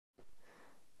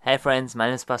Hey friends, my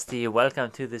name is Basti. Welcome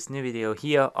to this new video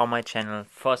here on my channel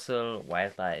Fossil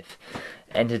Wildlife.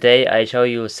 And today I show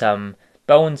you some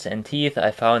bones and teeth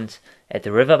I found at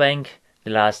the riverbank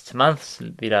the last months,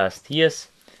 the last years.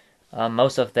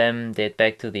 Most of them date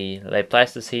back to the late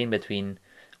Pleistocene between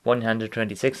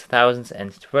 126,000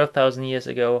 and 12,000 years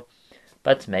ago.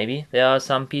 But maybe there are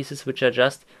some pieces which are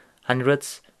just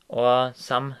hundreds or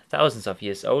some thousands of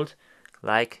years old,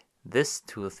 like this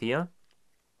tooth here.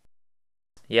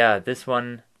 Yeah, this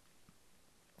one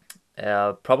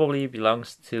probably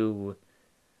belongs to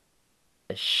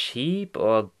a sheep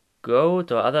or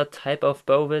goat or other type of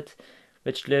bovine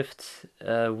which lived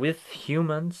with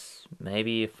humans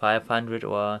maybe 500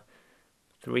 or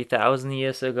 3,000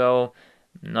 years ago.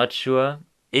 Not sure.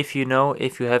 If you know,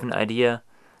 if you have an idea,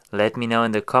 let me know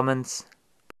in the comments.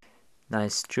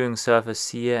 Nice chewing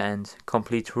surface here and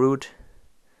complete root.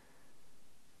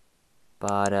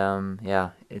 But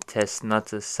yeah, it has not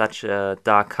such a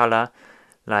dark color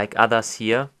like others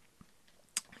here.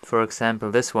 For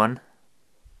example, this one.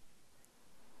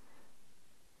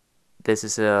 This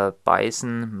is a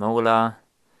bison molar,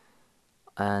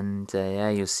 and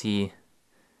yeah, you see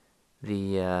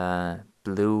the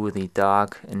blue, the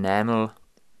dark enamel.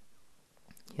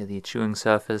 Here, the chewing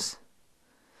surface.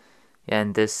 Yeah,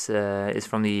 and this is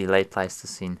from the late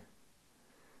Pleistocene.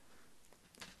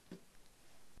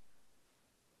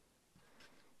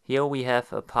 Here we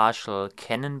have a partial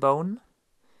cannon bone,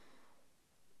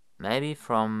 maybe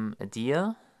from a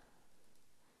deer,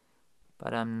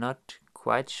 but I'm not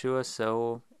quite sure,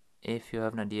 so if you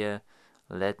have an idea,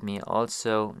 let me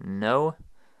also know.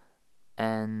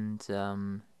 And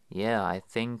yeah, I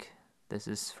think this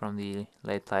is from the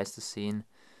late Pleistocene.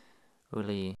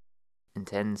 Really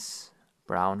intense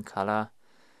brown color,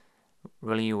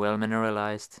 really well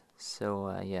mineralized.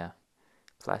 So yeah,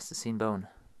 Pleistocene bone.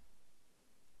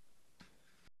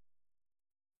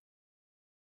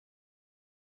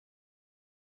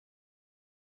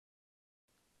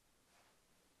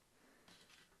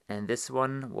 And this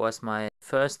one was my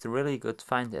first really good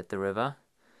find at the river.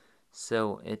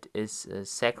 So it is a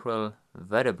sacral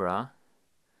vertebra.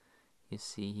 You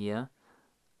see here,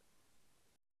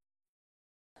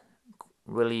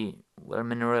 really well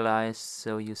mineralized.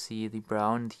 So you see the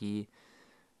brown, the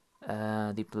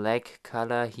black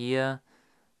color here,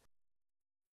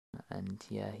 and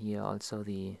yeah, here also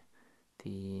the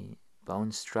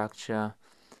bone structure,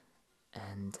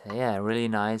 and yeah, really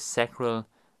nice sacral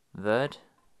vert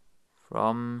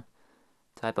from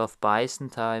type of bison,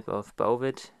 type of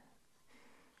bovine,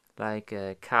 like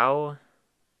a cow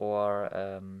or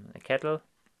a cattle.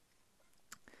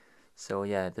 So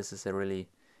yeah, this is a really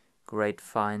great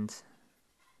find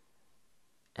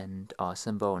and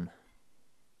awesome bone.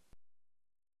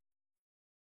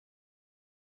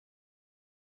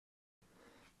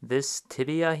 This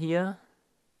tibia here,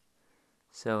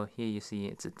 so here you see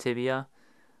it's a tibia,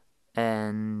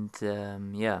 and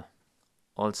yeah,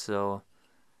 also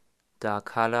dark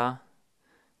color.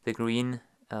 The green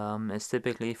is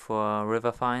typically for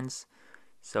river finds,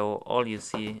 so all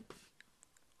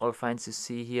finds you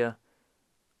see here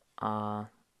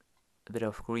are a bit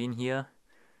of green here.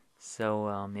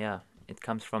 So yeah, it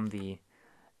comes from the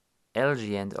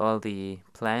algae and all the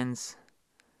plants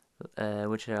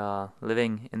which are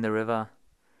living in the river.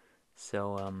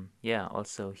 So yeah,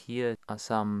 also here are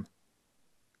some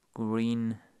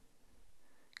green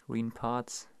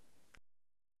parts.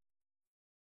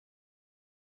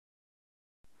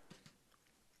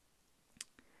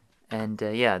 And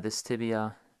yeah, this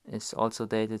tibia is also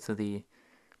dated to the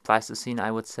Pleistocene,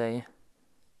 I would say.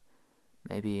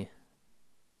 Maybe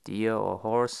deer or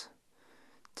horse.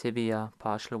 Tibia,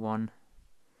 partial one.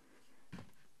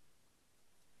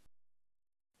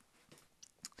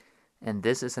 And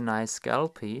this is a nice skull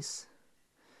piece.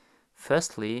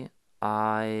 Firstly,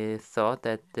 I thought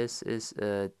that this is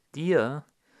a deer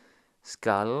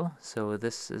skull, so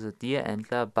this is a deer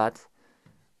antler, but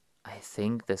I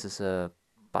think this is a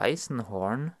bison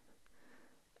horn.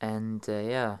 And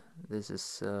yeah, this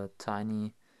is a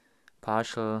tiny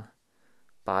partial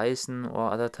bison or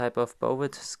other type of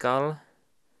bovine skull.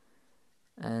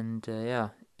 And yeah,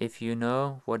 if you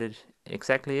know what it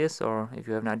exactly is, or if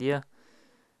you have an idea,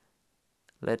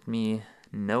 let me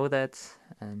know that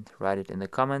and write it in the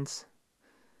comments.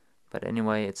 But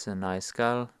anyway, it's a nice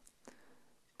skull.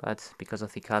 But because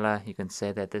of the color, you can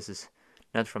say that this is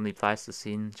not from the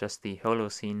Pleistocene, just the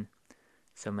Holocene,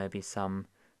 so maybe some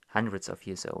hundreds of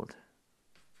years old.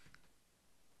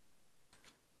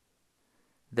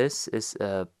 This is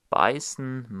a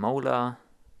bison molar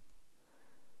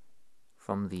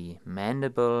from the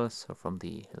mandible, so from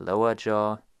the lower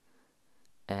jaw.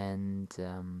 And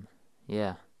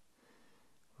yeah,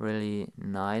 really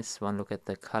nice. One look at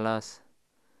the colors.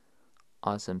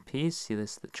 Awesome piece. See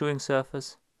this, the chewing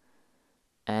surface.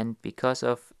 And because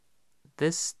of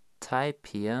this type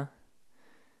here,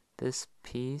 this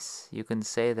piece, you can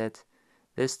say that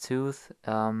this tooth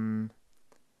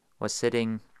was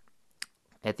sitting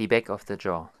at the back of the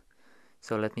jaw.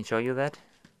 So let me show you that.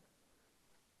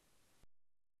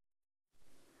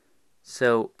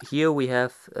 So here we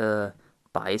have a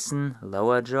bison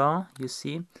lower jaw, you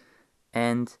see,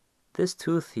 and this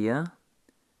tooth here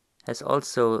has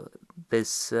also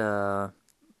this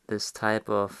this type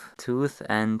of tooth,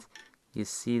 and you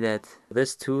see that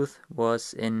this tooth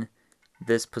was in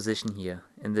this position here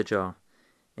in the jaw,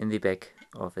 in the back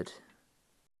of it.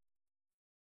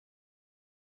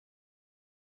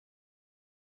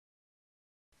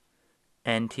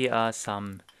 And here are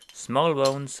some small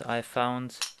bones I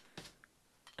found,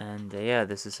 and yeah,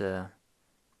 this is a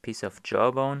piece of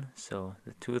jawbone, so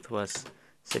the tooth was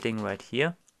sitting right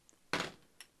here.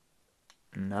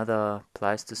 Another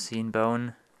pleistocene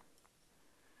bone,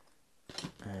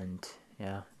 and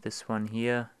yeah, this one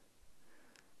here,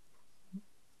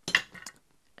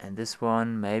 and this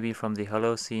one maybe from the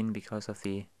Holocene because of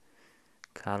the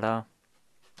color,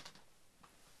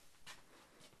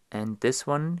 and this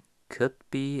one could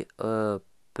be a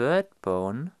bird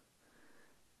bone.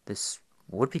 This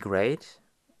would be great.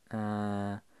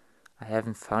 I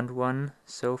haven't found one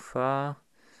so far,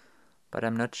 but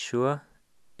I'm not sure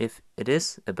if it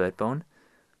is a bird bone.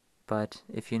 But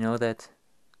if you know that,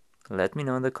 let me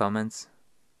know in the comments.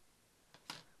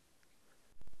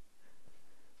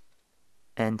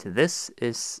 And this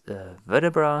is a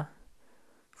vertebra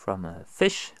from a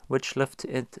fish which lived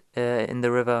in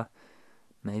the river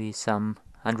maybe some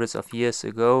hundreds of years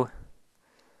ago.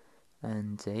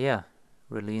 And yeah,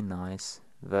 really nice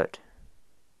vert.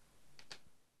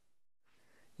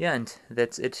 Yeah, and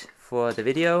that's it for the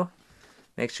video.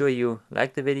 Make sure you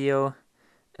like the video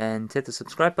and hit the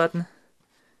subscribe button.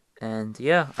 And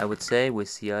yeah, I would say we'll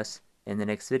see us in the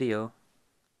next video.